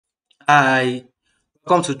Hi,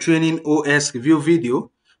 welcome to Training OS review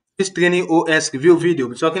video. This Training OS review video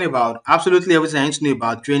we're talking about absolutely everything I need to know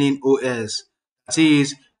about Training OS. That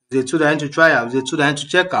is, it's a tool that I need to try out, it's a tool that I need to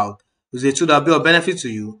check out, it's a tool that will be of benefit to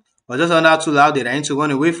you, or just another tool out there that I need to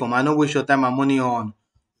run away from and not waste your time and money on.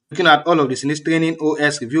 Looking at all of this in this Training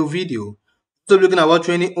OS review video. So looking at what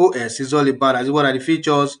Training OS is all about, as what are the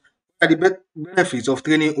features, what are the benefits of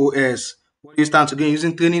Training OS, what do you stand to gain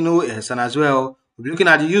using Training OS, and as well, we'll be looking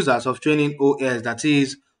at the users of Training OS, that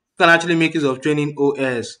is, who can actually make use of Training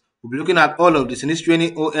OS. We'll be looking at all of this in this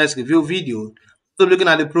Training OS review video. So looking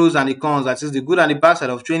at the pros and the cons, that is the good and the bad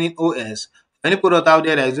side of Training OS. Any product out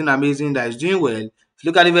there that is doing amazing, that is doing well, if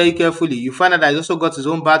you look at it very carefully, you find that it's also got its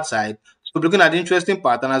own bad side. So we're looking at the interesting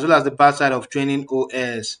part and as well as the bad side of Training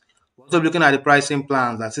OS. We're also looking at the pricing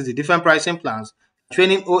plans, that is the different pricing plans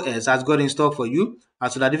Training OS has got in store for you,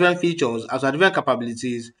 as to the different features, as to the different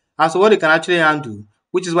capabilities, as to what they can actually handle,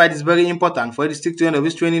 which is why it is very important for you to stick to the end of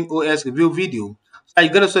this Training OS review video. So you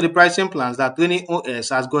got to see the pricing plans that Training OS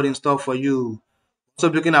has got in store for you. Also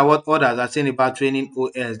looking at what others are saying about Training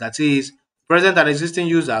OS, that is, present and existing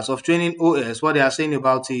users of Training OS, what they are saying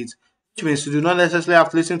about it, which means you do not necessarily have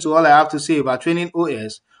to listen to all I have to say about Training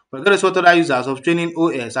OS, but you got to see what other users of Training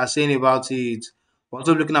OS are saying about it.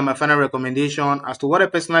 Also looking at my final recommendation as to what I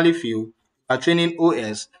personally feel about Training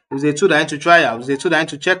OS. Is a tool that I need to try out, is a tool that I need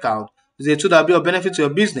to check out, is a tool that will be of benefit to your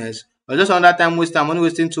business, or just another time waste money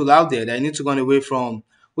wasting tool out there that you need to run away from,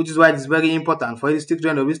 which is why it is very important for you to stick to the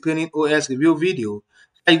end of this Training OS review video.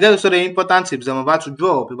 You get also the important tips I'm about to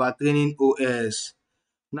drop about Training OS.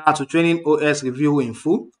 Now to Training OS review in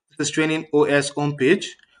full. This is Training OS homepage.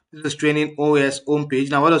 This is Training OS homepage.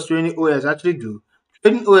 Now what does Training OS actually do?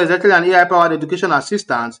 Training OS is actually an AI-powered education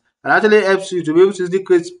assistant that actually helps you to be able to easily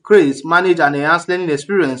create, manage, and enhance learning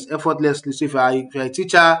experience effortlessly. So if you're a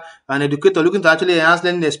teacher, an educator looking to actually enhance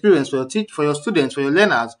learning experience for your students, for your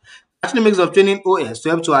learners, actually makes of Training OS to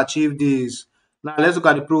help to achieve this. Now let's look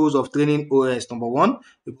at the pros of Training OS. Number one,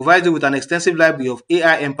 it provides you with an extensive library of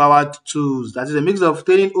AI-empowered tools. That is a mix of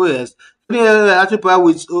Training OS. Training OS actually provide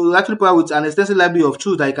with an extensive library of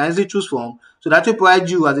tools that you can easily choose from. So that will provide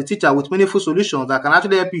you as a teacher with meaningful solutions that can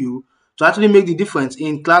actually help you to actually make the difference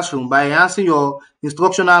in classroom by enhancing your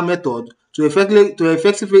instructional method to effectively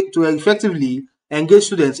engage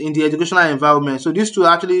students in the educational environment. So these two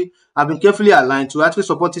actually have been carefully aligned to actually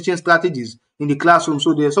support teaching strategies in the classroom.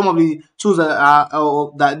 So there's some of the tools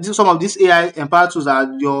some of these AI empowered tools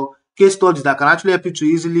are your case studies that can actually help you to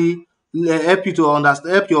easily help your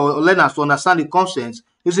learners to understand the concepts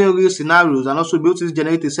using real scenarios, and also be able to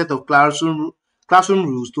generate a set of classroom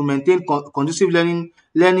rules to maintain conducive learning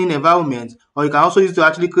environment. Or you can also use to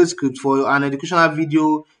actually create scripts for an educational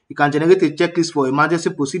video. You can generate a checklist for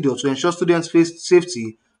emergency procedure to ensure students face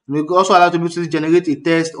safety. You can also allow to be able to generate a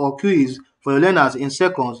test or quiz for your learners in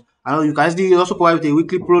seconds. And you can easily also provide with a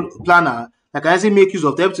weekly planner that can easily make use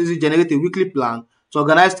of to help to easily generate a weekly plan to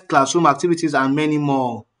organize classroom activities and many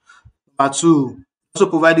more. Number two, also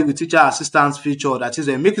provided with teacher assistance feature, that is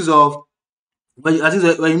when you make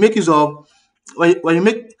use of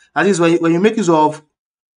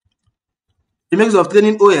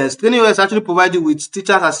Training OS. Training OS actually provides you with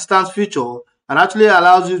teacher assistance feature and actually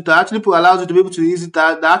allows you to be able to use it,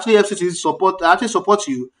 that actually helps you to support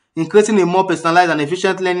you in creating a more personalized and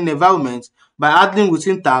efficient learning environment by handling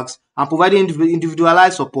routine tasks and providing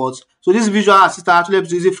individualized support. So this visual assistant actually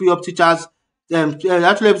helps you free up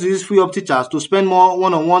teachers to spend more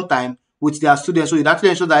one-on-one time with their students. So it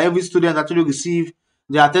actually ensures that every student actually receive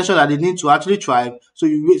the attention that they need to actually thrive. So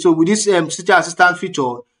with this teacher assistant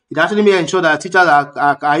feature, it actually may ensure that teachers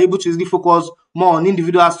are able to easily focus more on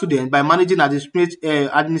individual students by managing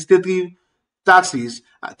administrative tasks,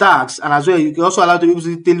 and as well you can also allow to be able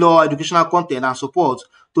to tailor educational content and support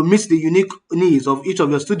to meet the unique needs of each of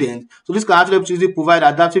your students. So this can actually help to provide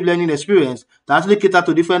adaptive learning experience that actually cater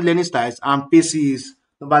to different learning styles and paces.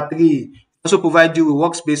 Number three, also provide you with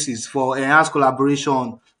workspaces for enhanced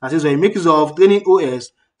collaboration. That is when you make use of Training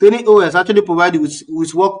OS. Training OS actually provide you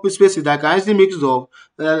with workspaces that can easily make use of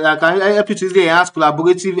that can help you to easily enhance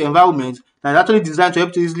collaborative environment that is actually designed to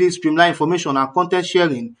help to easily streamline information and content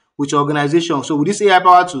sharing with your organization. So with these AI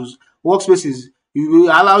powered tools, workspaces,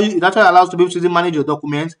 it actually allows to be able to manage your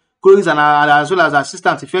documents, queries, and as well as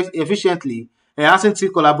assistance efficiently, enhancing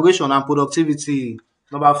team collaboration and productivity.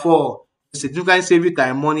 Number four, significantly save you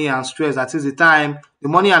time, money, and stress. That is the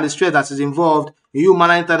money, and the stress that is involved in you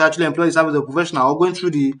managing to actually employ yourself as a professional or going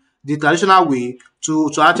through the traditional way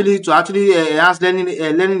to actually enhance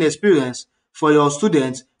learning experience for your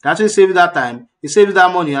students. It actually save you that time, it saves you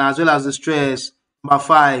that money, and as well as the stress. Number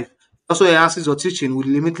five, also enhances your teaching with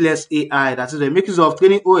limitless AI. That is, they make use of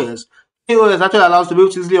Training OS Training OS actually allows you to be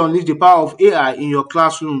able to easily unleash the power of AI in your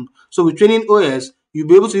classroom. So with training OS, you'll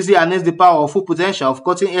be able to easily harness the power of full potential of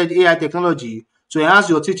cutting-edge AI technology to enhance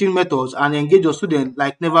your teaching methods and engage your students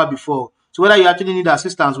like never before. So whether you actually need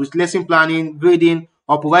assistance with lesson planning, grading,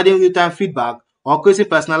 or providing real-time feedback, or creating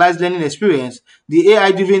personalized learning experience, the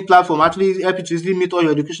AI-driven platform actually helps you to easily meet all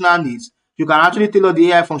your educational needs. You can actually tailor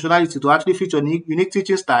the AI functionality to actually fit your unique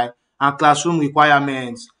teaching style and classroom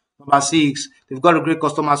requirements. Number six, they've got a great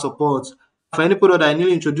customer support. For any product that you're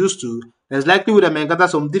newly introduced to, there's likelihood that may encounter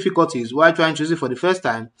some difficulties while trying to use it for the first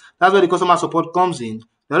time. That's where the customer support comes in.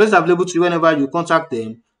 They're always available to you whenever you contact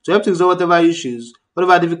them to help to resolve whatever issues,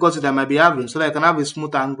 whatever difficulties that might be having, so that you can have a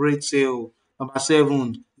smooth and great sale. Number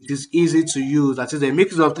seven, it is easy to use. That is a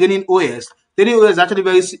mix of training OS. Training OS is actually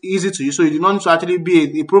very easy to use, so you do not need to actually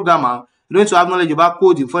be a programmer. You don't need to have knowledge about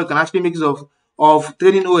coding before you can actually make use of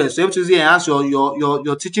training OS. So you have to easily enhance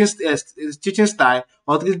your teaching style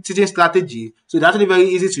or teaching strategy. So it's actually very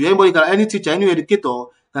easy to use. Any teacher, any educator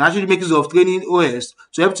can actually make use of training OS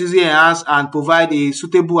to help to easily enhance and provide a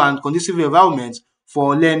suitable and conducive environment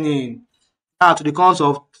for learning. Now to the cons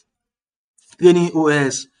of training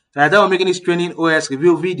OS. By the time I'm making this training OS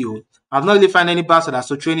review video, I've not really found any bad as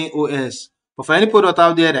to training OS. But for any product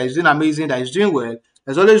out there that is doing amazing, that is doing well,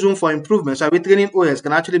 there's always room for improvement. So with training OS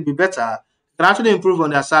can actually be better, can actually improve on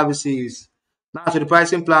their services. Now to the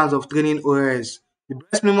pricing plans of training OS. The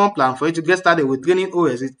best minimum plan for you to get started with training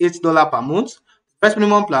OS is $8 per month. The best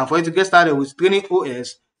minimum plan for you to get started with training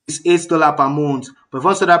OS is $8 per month. But if you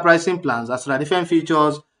want to that pricing plans, as to the different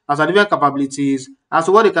features, as to different capabilities, as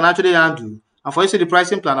to what they can actually handle, and for you to see the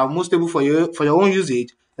pricing plan of most stable for your own usage,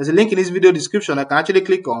 there's a link in this video description I can actually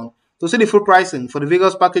click on to see the full pricing for the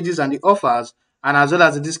various packages and the offers, and as well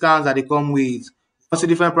as the discounts that they come with. What's the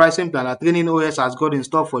different pricing plan that Training OS has got in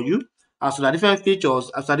store for you, as to the different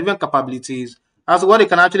features, as to the different capabilities, as to what they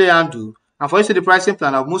can actually handle, and for you to see the pricing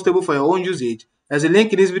plan of most stable for your own usage, there's a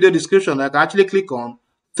link in this video description that I can actually click on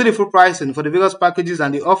to see the full pricing for the various packages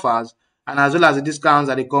and the offers, and as well as the discounts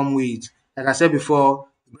that they come with. Like I said before,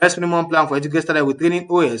 the best minimum plan for you to get started with Training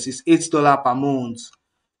OS is $8 per month.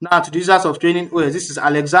 Now, to the users of Training OS, this is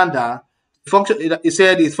Alexander. He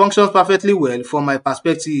said it functions perfectly well from my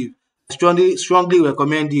perspective. I strongly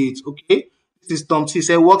recommend it. Okay, this is Tom T. He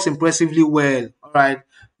said works impressively well. All right.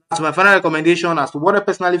 Now, to my final recommendation as to what I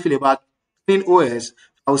personally feel about Training OS,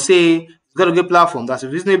 I would say it's got a good platform that's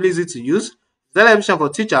reasonably easy to use. It's very efficient for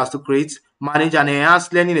teachers to create, manage, and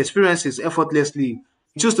enhance learning experiences effortlessly.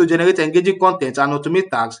 Choose to generate engaging content and automate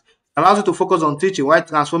tasks. It allows you to focus on teaching while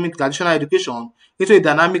transforming traditional education into a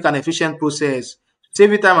dynamic and efficient process.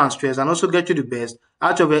 Save you time and stress and also get you the best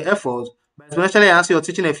out of your efforts by exponentially enhancing your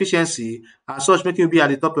teaching efficiency and such making you be at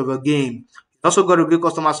the top of your game. You also got a great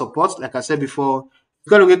customer support, like I said before. You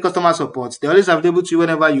got a great customer support. They're always available to you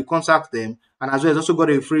whenever you contact them. And as well, it's also got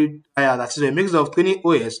a free trial that is a mix of training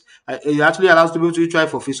OS. It actually allows people to try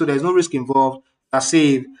for free, so there's no risk involved. Are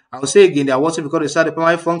safe. I will say again, they are working because they start the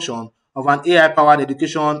primary function of an AI-powered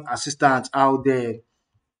education assistant out there.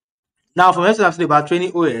 Now, from everything I've said about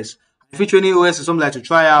training OS, I feel training OS is something like to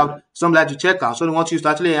try out, something like to check out, something want you to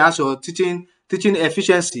actually enhance your teaching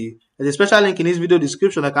efficiency. There's a special link in this video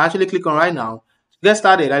description I can actually click on right now to get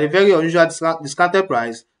started at a very unusual discounted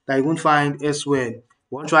price that you won't find elsewhere.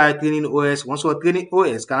 Want to try training OS, want to what training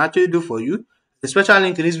OS can actually do for you. The special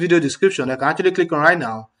link in this video description I can actually click on right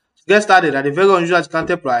now to get started at a very unusual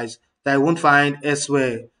discounted price that you won't find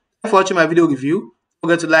elsewhere. Thank you for watching my video review.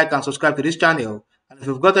 Don't forget to like and subscribe to this channel. And if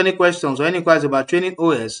you've got any questions or any inquiries about training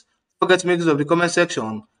OS, don't forget to make use of the comment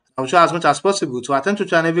section. I will try as much as possible to attempt to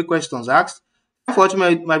try and every questions asked. Thank you for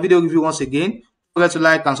watching my video review once again. Don't forget to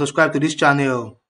like and subscribe to this channel.